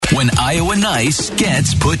when Iowa Nice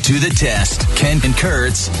gets put to the test. Ken and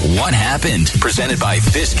Kurt's What Happened? Presented by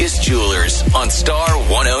Fiscus Jewelers on Star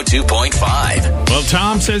 102.5. Well,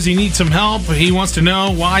 Tom says he needs some help. He wants to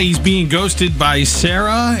know why he's being ghosted by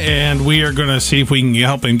Sarah, and we are going to see if we can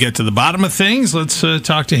help him get to the bottom of things. Let's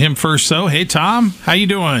talk to him first, though. Hey, Tom, how you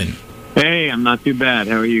doing? Hey, I'm not too bad.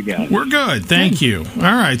 How are you guys? We're good, thank you. All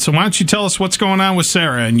right, so why don't you tell us what's going on with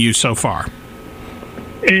Sarah and you so far?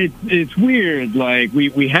 It's weird. Like,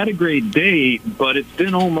 we had a great date, but it's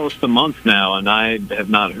been almost a month now, and I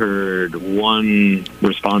have not heard one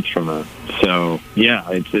response from her. So, yeah,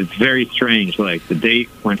 it's very strange. Like, the date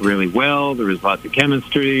went really well. There was lots of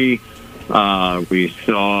chemistry. We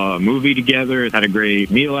saw a movie together, had a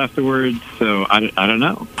great meal afterwards, so I don't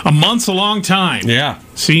know. A month's a long time. Yeah.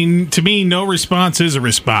 See, to me, no response is a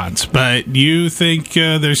response, but you think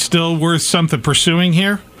there's still worth something pursuing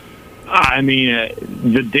here? I mean,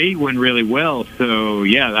 the date went really well, so,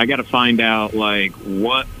 yeah, I got to find out, like,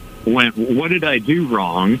 what did I do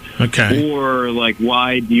wrong? Okay. Or, like,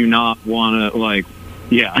 why do you not want to, like,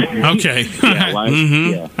 yeah. Okay. Yeah,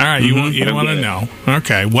 yeah. All right, you want to know.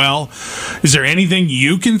 Okay, well, is there anything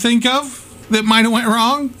you can think of that might have went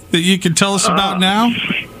wrong that you can tell us about now?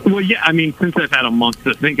 Well, yeah, I mean, since I've had a month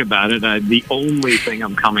to think about it, the only thing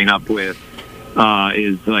I'm coming up with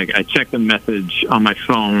is, like, I checked a message on my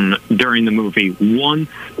phone during the movie once,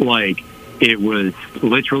 like, it was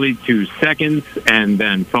literally 2 seconds, and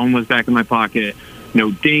then phone was back in my pocket,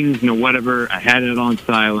 no dings, no whatever, I had it on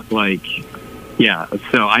silent, like... Yeah,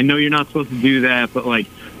 so I know you're not supposed to do that, but, like,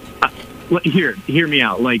 hear me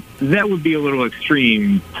out. Like, that would be a little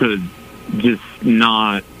extreme to just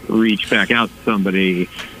not reach back out to somebody,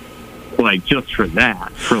 like, just for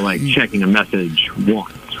that, for, like, checking a message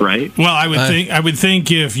once, right? Well, I would think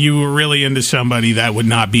if you were really into somebody, that would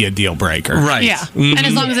not be a deal breaker. Right. Yeah. And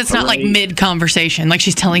as long as it's not, like, mid-conversation, like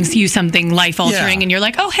she's telling you something life-altering, and you're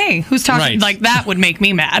like, oh, hey, who's talking? Right. Like, that would make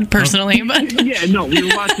me mad, personally. But Yeah, no, we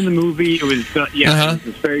were watching the movie. It was, it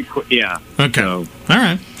was very quick. Yeah. Okay. So, all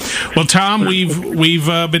right. Well, Tom, we've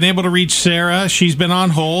been able to reach Sarah. She's been on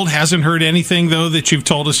hold. Hasn't heard anything, though, that you've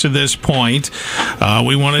told us to this point.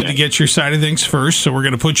 We wanted to get your side of things first, so we're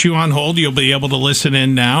going to put you on hold. You'll be able to listen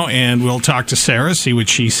in now, and we'll talk to Sarah, see what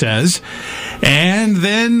she says. And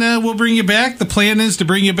then we'll bring you back. The plan is to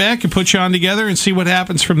bring you back and put you on together and see what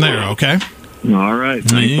happens from there, okay? all right.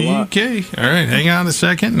 Thanks a lot. Okay. All right. Hang on a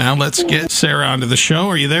second. Now let's get Sarah onto the show.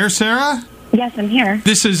 Are you there, Sarah? Yes, I'm here.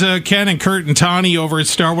 This is Ken and Kurt and Tawny over at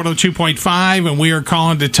Star 102.5, and we are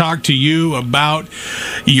calling to talk to you about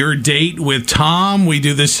your date with Tom. We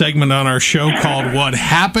do this segment on our show called What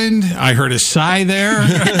Happened? I heard a sigh there.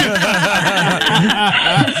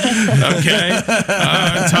 Okay.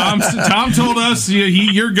 Tom told us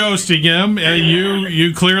you're ghosting him, and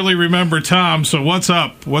you clearly remember Tom, so what's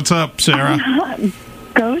up? What's up, Sarah?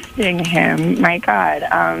 Ghosting him, my God.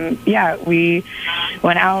 Yeah, we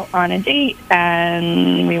went out on a date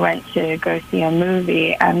and we went to go see a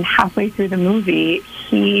movie, and halfway through the movie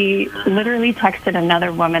he literally texted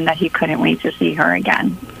another woman that he couldn't wait to see her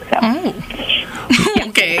again. So.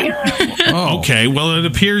 Okay. Okay. Well, it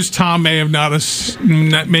appears Tom may not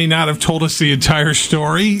have told us the entire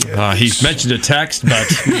story. He's mentioned a text, but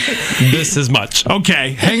this is much.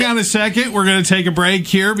 Okay. Hang on a second. We're going to take a break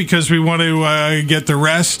here because we want to get the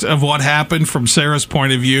rest of what happened from Sarah's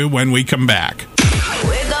point of view when we come back.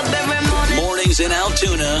 Mornings in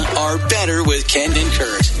Altoona are better with Ken and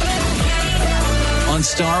Kurt on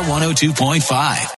Star 102.5.